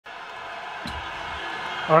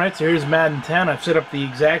Alright, so here's Madden 10. I've set up the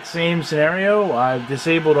exact same scenario. I've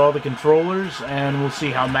disabled all the controllers, and we'll see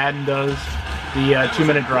how Madden does the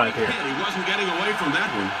 2-minute drive here. He wasn't getting away from that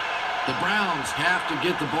one. The Browns have to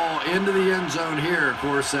get the ball into the end zone here. Of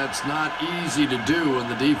course, that's not easy to do when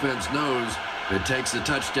the defense knows it takes the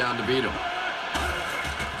touchdown to beat them.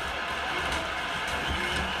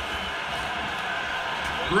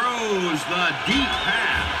 Throws the deep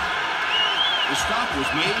pass. The stop was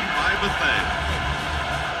made by Buffet.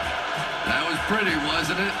 That was pretty,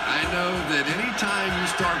 wasn't it? I know that anytime you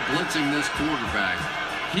start blitzing this quarterback,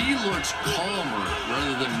 he looks calmer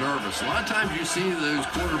rather than nervous. A lot of times you see those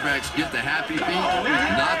quarterbacks get the happy feet.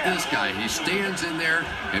 Not this guy. He stands in there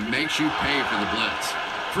and makes you pay for the blitz.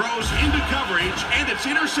 Throws into coverage, and it's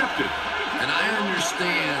intercepted. And I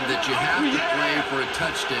understand that you have to play for a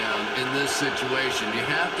touchdown in this situation. You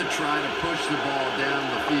have to try to push the ball down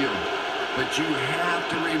the field. But you have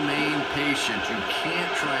to remain patient. You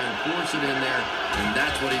can't try and force it in there, and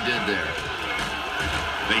that's what he did there.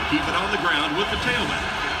 They keep it on the ground with the tailback.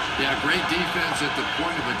 Yeah, great defense at the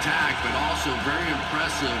point of attack, but also very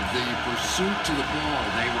impressive, the pursuit to the ball.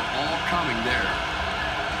 They were all coming there.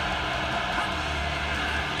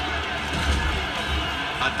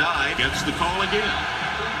 A dive gets the call again.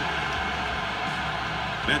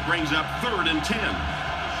 That brings up 3rd and 10.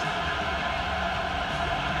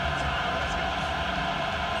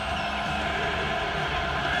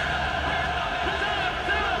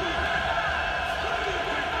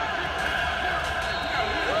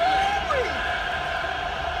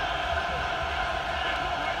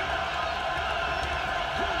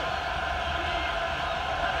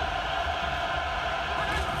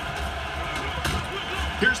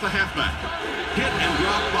 Here's the halfback. Hit and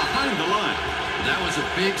drop behind the line. That was a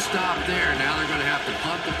big stop there. Now they're going to have to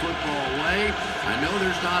punt the football away. I know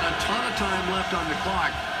there's not a ton of time left on the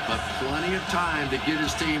clock, but plenty of time to get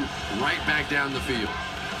his team right back down the field.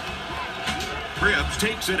 Cribs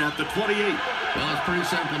takes it at the 28. Well, it's pretty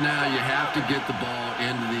simple now. You have to get the ball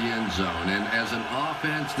into the end zone. And as an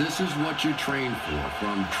offense, this is what you train for.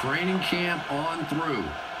 From training camp on through.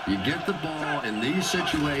 You get the ball in these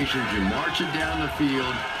situations, you march it down the field,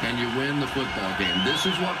 and you win the football game. This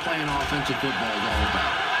is what playing offensive football is all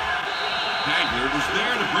about. Hagler was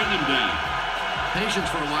there to bring him down. Patience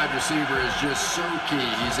for a wide receiver is just so key.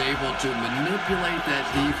 He's able to manipulate that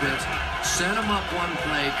defense, set him up one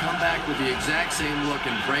play, come back with the exact same look,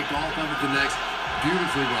 and break off of it the next.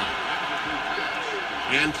 Beautifully run.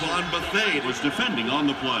 Antoine Buffet was defending on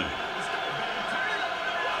the play.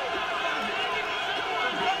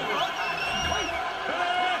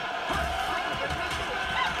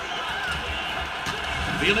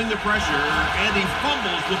 Feeling the pressure, and he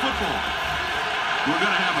fumbles the football. We're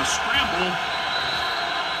going to have a scramble.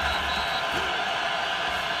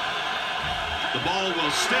 The ball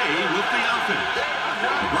will stay with the offense.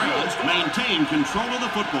 The Browns maintain control of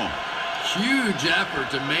the football. Huge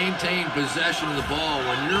effort to maintain possession of the ball.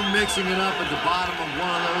 When you're mixing it up at the bottom of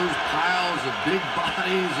one of those piles of big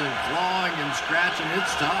bodies and clawing and scratching,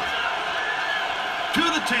 it's tough. To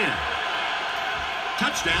the 10.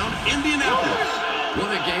 Touchdown, Indianapolis. What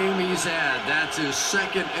a game he's had. That's his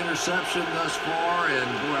 2nd interception thus far, and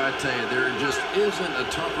boy, I tell you, there just isn't a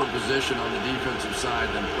tougher position on the defensive side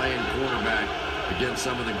than playing quarterback against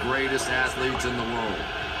some of the greatest athletes in the world.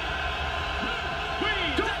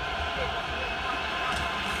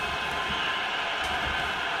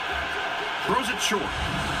 Throws it short.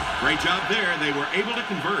 Great job there. They were able to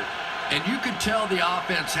convert. And you could tell the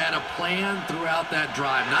offense had a plan throughout that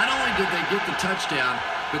drive. Not only did they get the touchdown,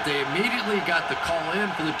 but they immediately got the call in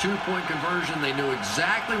for the 2-point conversion. They knew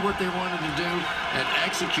exactly what they wanted to do and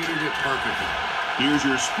executed it perfectly. Here's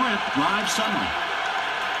your sprint drive summary.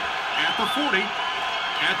 At the 40,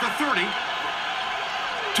 at the 30,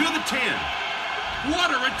 to the 10.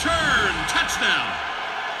 What a return! Touchdown!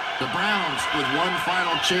 The Browns with one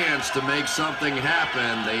final chance to make something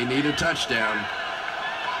happen. They need a touchdown.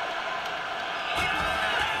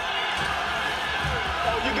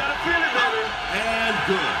 You gotta feel it, baby. And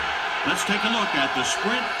good. Let's take a look at the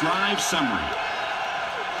sprint drive summary.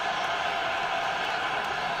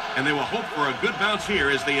 And they will hope for a good bounce here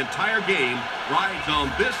as the entire game rides on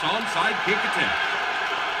this onside kick attempt.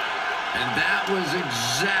 And that was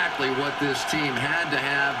exactly what this team had to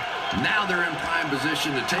have. Now they're in prime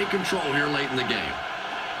position to take control here late in the game.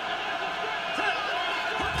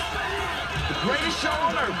 The greatest show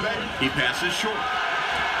on earth, baby. He passes short.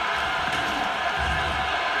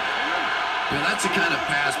 You know, that's the kind of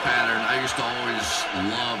pass pattern I used to always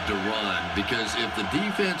love to run, because if the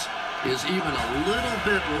defense is even a little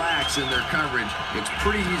bit lax in their coverage, it's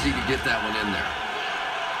pretty easy to get that one in there.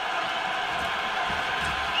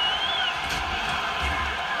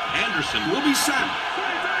 Anderson will be set.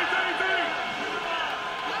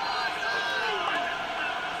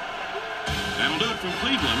 That'll do it from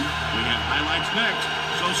Cleveland. We have highlights next,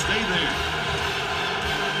 so stay there.